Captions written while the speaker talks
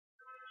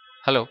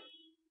Hello,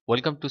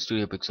 welcome to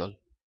Studio Pixel.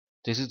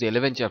 This is the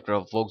 11th chapter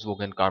of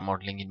Volkswagen car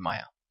modeling in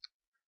Maya.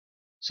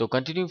 So,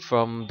 continue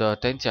from the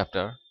 10th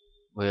chapter,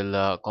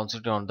 we'll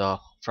concentrate on the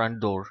front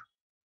door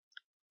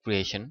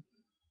creation,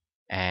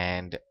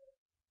 and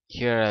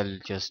here I'll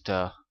just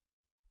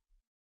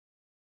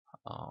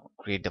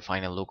create the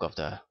final look of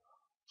the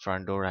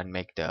front door and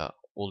make the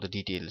all the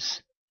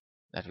details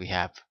that we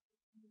have.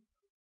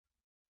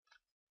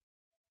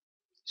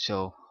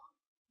 So,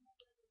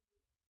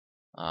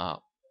 uh,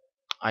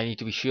 I need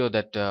to be sure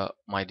that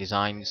my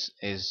designs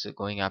is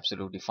going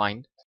absolutely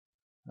fine.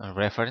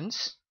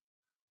 Reference.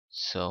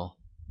 So,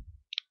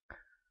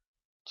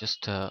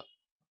 just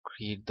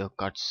create the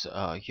cuts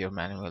here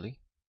manually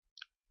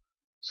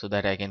so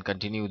that I can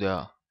continue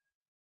the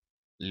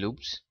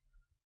loops.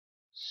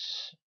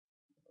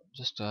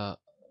 Just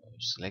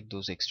select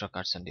those extra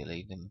cuts and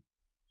delete them,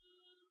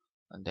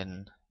 and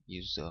then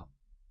use the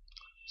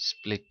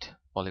split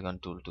polygon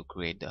tool to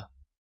create the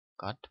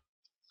cut.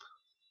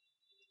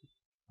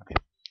 Okay,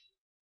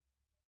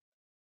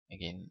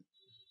 again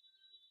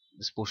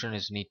this portion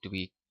is need to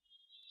be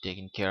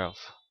taken care of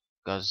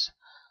because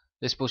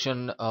this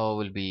portion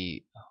will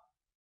be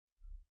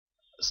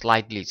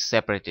slightly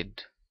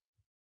separated,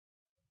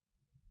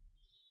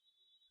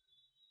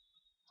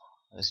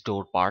 this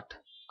door part,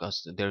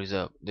 because there is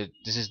a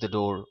this is the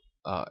door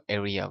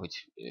area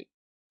which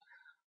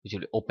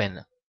will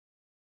open,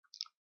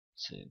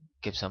 so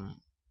give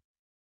some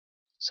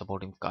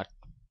supporting cut.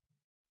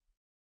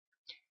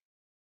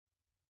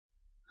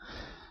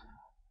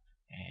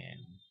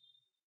 And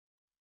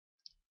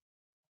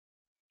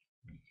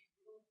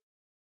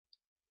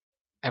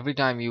every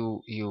time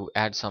you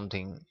add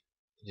something,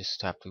 you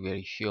just have to be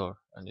very sure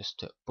and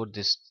just put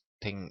this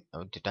thing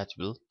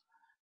detachable,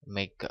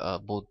 make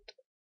both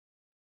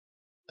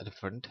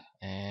different.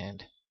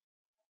 And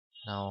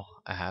now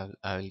I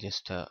will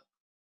just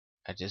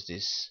adjust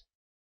this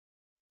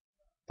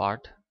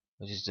part,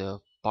 which is the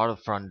part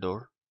of front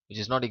door, which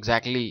is not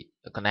exactly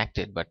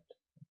connected, but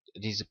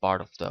it is a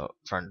part of the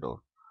front door.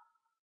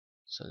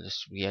 So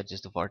just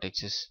readjust the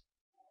vertices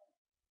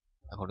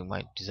according to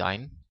my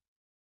design.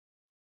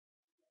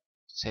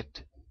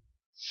 Set.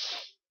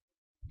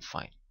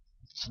 Fine.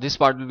 So this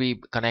part will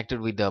be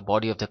connected with the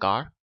body of the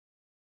car,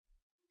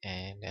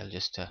 and I'll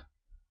just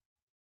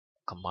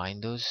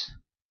combine those.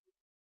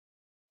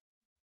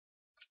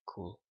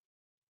 Cool.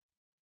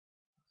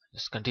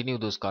 Just continue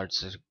those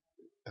cards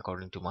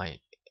according to my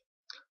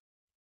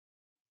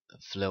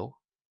flow.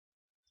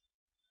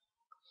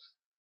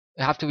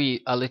 You have to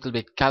be a little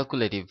bit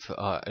calculative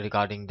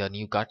regarding the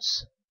new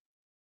cuts.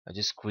 I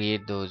just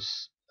create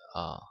those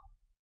uh,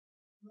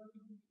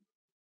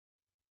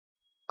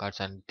 cuts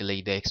and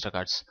delete the extra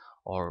cuts,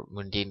 or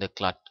maintain the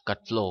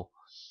cut flow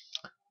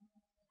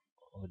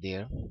over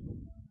there.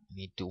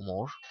 Need two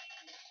more.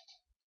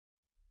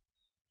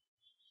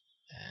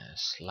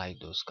 Slide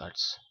those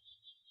cuts.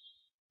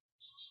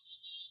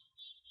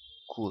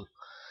 Cool.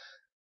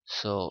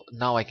 So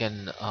now I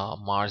can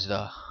merge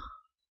the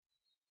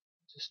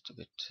just a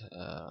bit.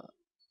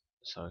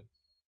 Sorry,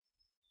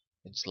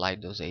 and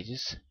slide those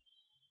edges,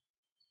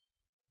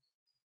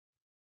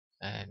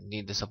 and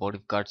need the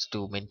supportive cuts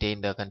to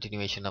maintain the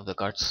continuation of the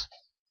cuts.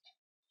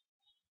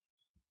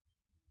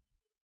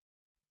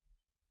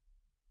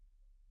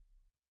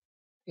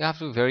 You have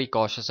to be very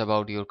cautious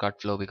about your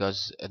cut flow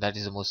because that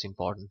is the most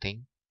important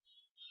thing.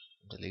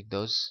 Delete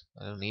those,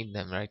 I don't need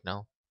them right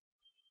now.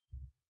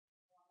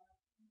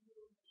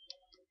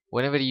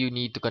 Whenever you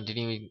need to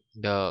continue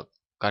the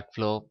cut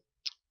flow,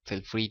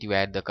 feel free to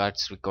add the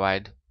cuts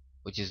required,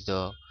 which is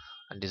the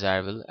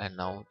undesirable. And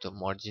now to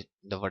merge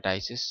the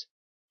vertices,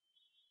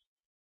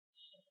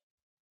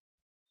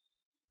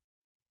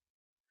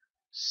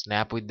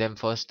 snap with them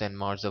first, then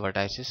merge the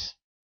vertices,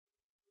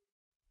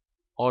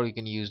 or you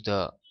can use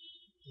the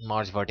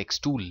merge vertex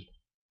tool.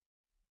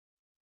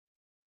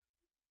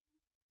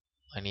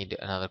 I need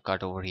another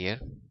cut over here,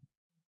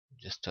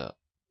 just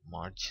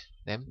merge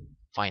them.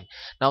 Fine.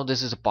 Now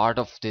this is a part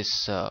of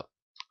this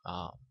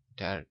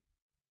entire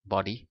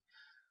body.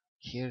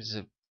 Here's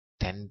a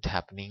dent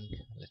happening.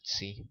 Let's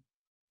see.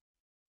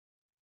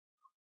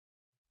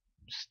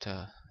 Just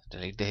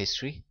delete the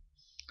history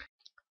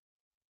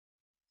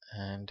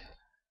and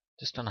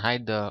just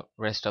unhide the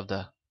rest of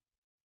the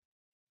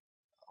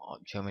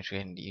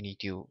geometry, and you need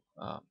to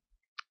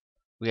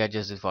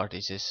readjust the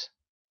vertices.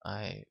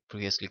 I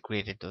previously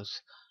created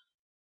those.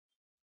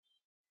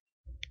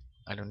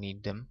 I don't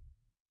need them.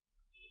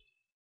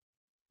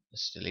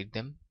 Just delete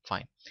them.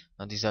 Fine.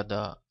 Now these are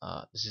the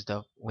this is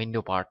the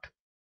window part.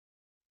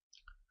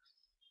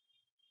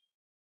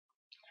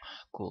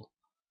 Cool.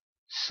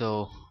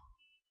 So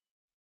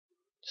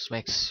just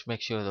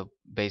make sure the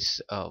base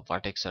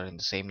vertex are in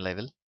the same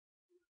level,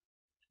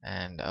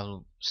 and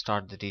I'll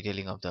start the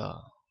detailing of the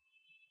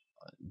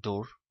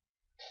door.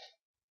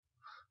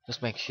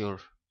 Just make sure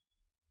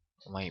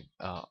my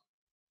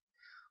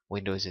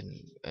window is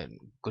in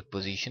good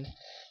position.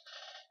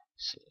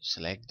 So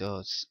select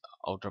those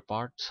outer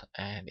parts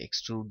and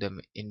extrude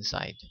them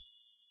inside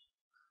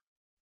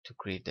to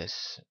create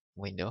this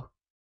window.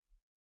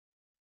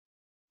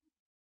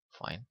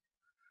 fine.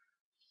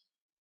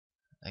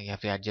 You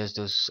have to adjust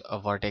those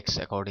vertex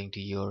according to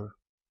your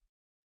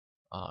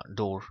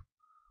door.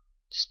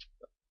 Just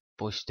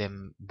push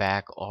them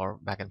back or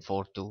back and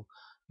forth to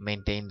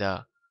maintain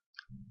the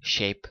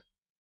shape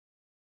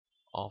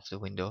of the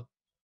window.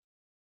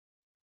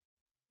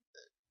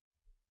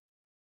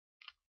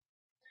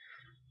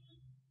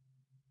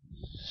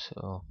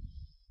 So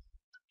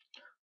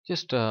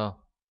just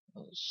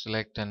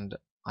select and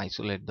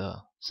isolate the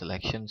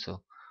selection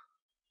so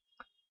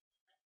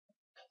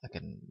I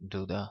can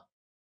do the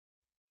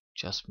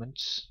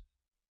adjustments.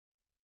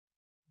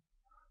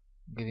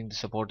 Giving the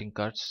supporting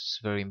cuts is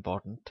very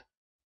important.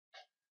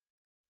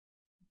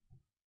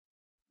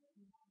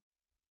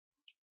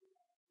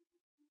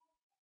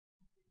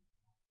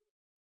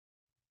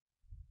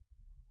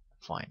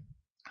 Fine.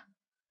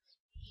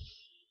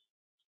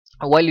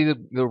 While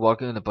you're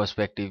working on the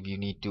perspective, you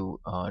need to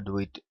do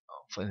it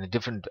in a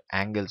different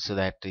angle so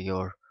that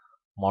your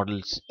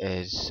models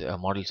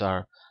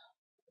are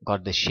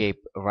got the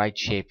right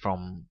shape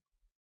from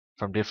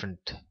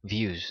different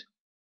views.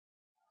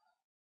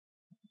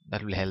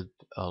 That will help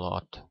a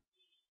lot.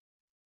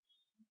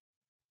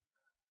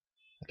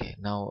 Okay,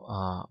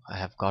 now I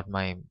have got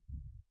my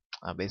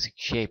basic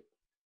shape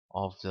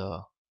of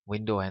the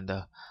window and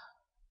the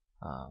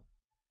uh,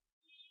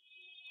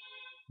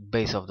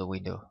 base of the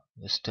window.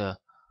 Just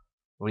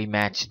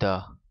rematch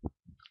the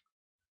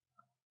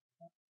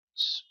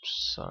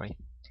sorry,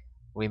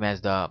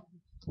 rematch the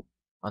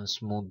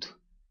unsmooth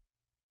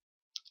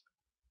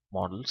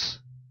models,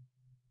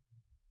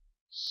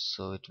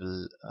 so it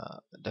will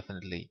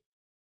definitely.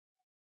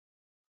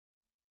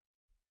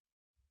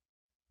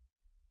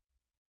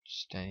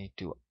 Just I need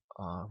to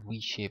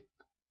reshape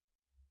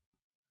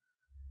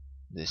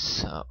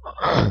this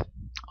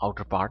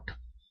outer part.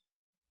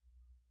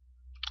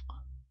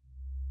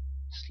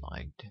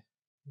 Slide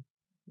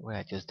where I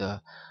adjust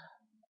the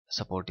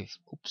supportive.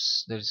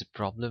 Oops, there is a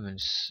problem.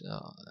 It's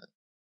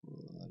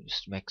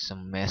just make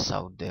some mess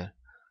out there.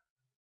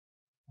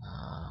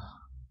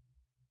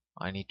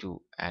 I need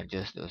to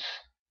adjust those.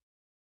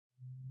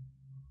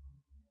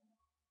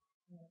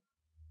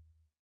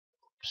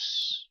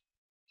 Oops.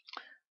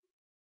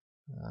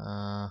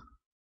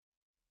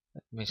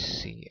 Let me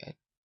see. I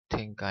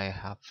think I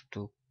have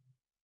to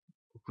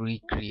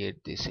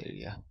recreate this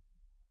area.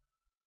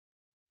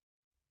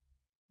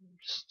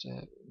 Just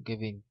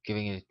giving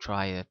it a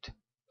try. That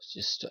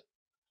just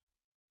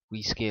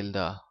rescale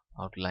the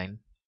outline.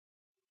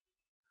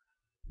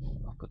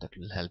 But that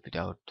will help it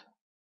out.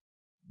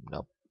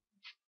 Nope.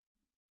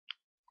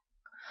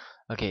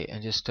 Okay,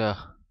 and just no,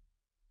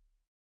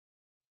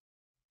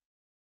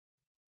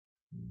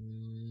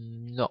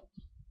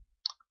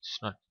 it's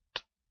not.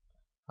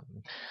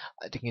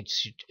 I think it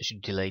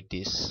should delete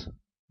this.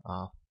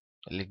 Uh,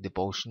 delete the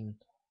portion.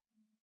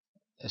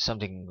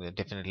 Something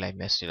definitely I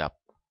messed it up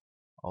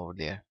over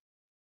there.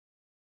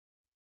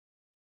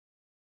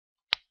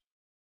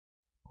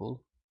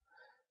 Cool.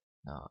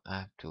 Now I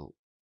have to.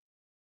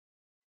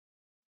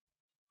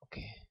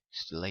 Okay,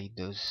 just delete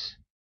those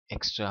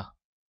extra.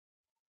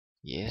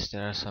 Yes,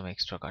 there are some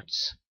extra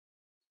cuts.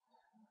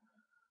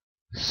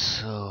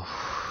 So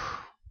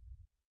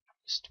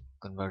just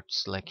convert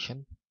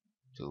selection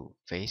to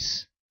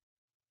face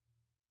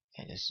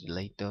and just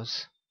delete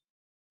those.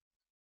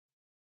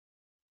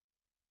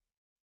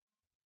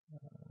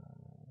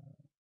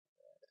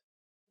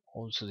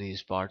 Also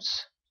these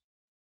parts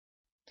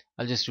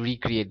I'll just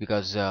recreate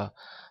because this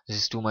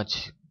is too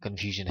much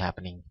confusion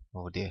happening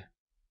over there.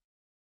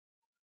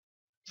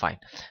 Fine.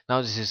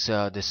 Now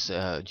this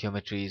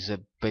geometry is a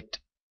bit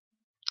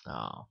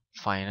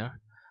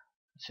finer,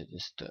 so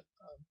just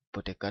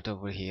put a cut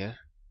over here.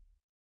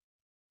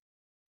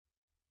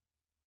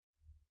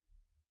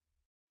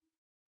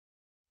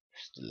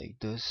 Just delete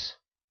this.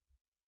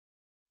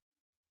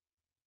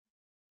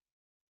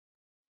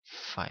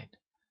 Fine.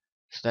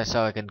 So that's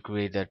how I can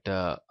create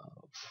that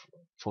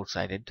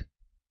four-sided,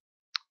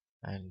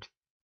 and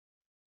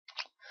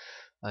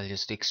I'll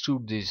just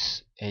extrude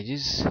these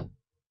edges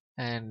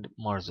and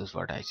merge those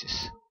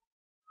vertices.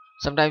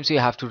 Sometimes you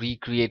have to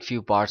recreate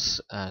few parts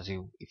as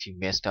if you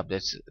messed up.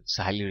 It's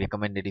highly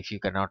recommended if you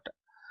cannot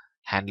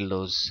handle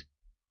those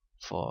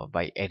for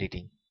by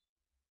editing.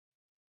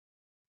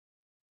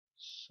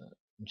 So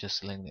just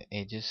select the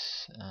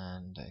edges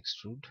and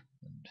extrude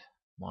and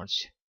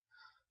merge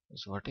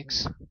this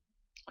vertex.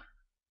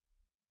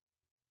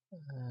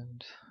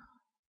 And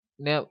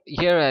now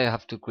here I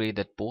have to create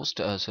that post.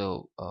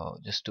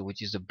 Just to,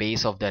 which is the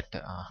base of that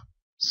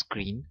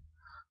screen,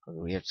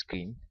 rear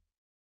screen,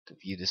 to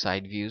view the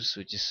side views,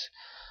 which is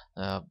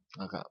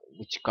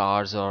which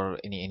cars or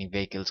any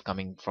vehicles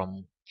coming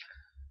from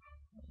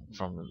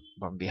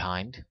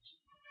behind,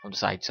 from the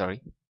side.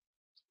 Sorry.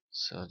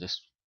 So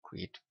just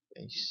create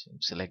face,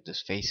 select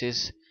those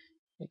faces,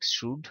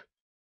 extrude,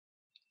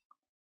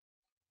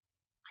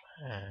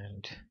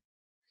 and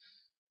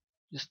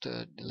just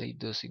delete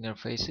those inner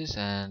faces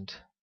and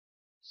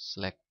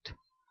select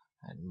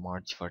and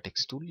merge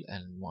vertex tool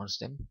and merge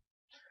them.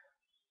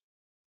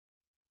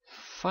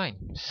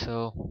 Fine.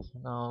 So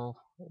now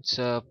it's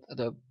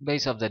the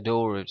base of the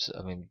door. It's,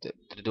 I mean,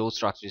 the door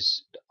structure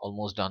is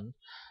almost done.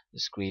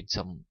 Just create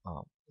some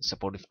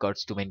supportive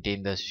cuts to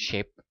maintain the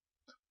shape.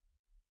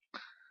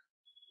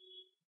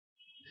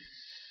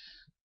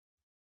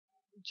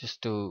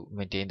 Just to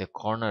maintain the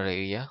corner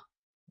area,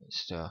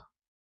 just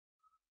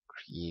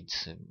create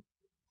some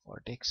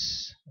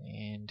vertex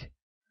and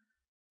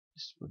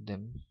just put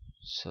them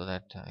so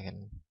that I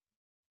can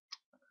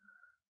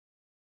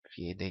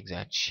create the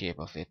exact shape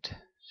of it.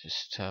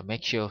 Just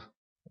make sure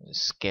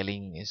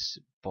scaling is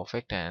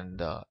perfect and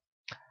the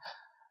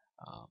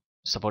uh,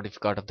 supportive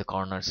cut of the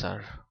corners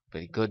are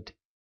very good.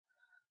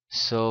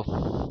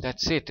 So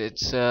that's it.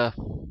 It's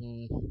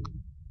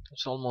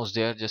almost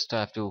there. Just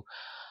have to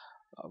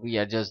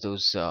readjust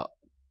those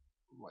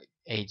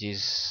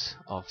edges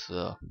of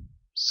the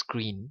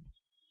screen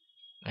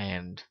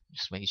and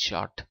just make it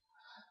short.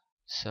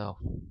 So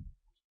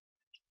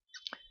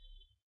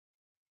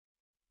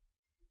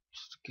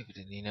just give it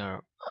an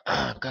inner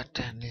cut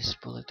and just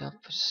pull it up.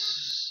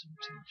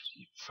 Something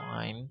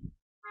fine.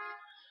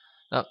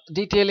 Now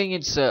detailing,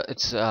 it's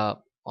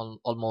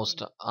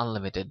almost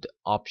unlimited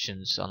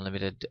options,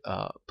 unlimited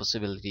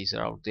possibilities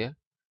are out there.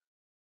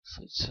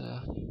 So it's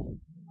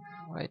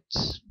right,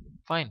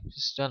 fine,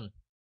 it's done.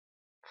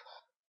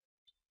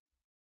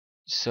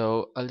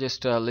 So I'll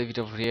just leave it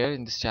over here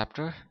in this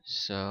chapter.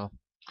 So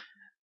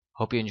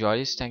hope you enjoy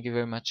this. Thank you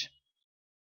very much.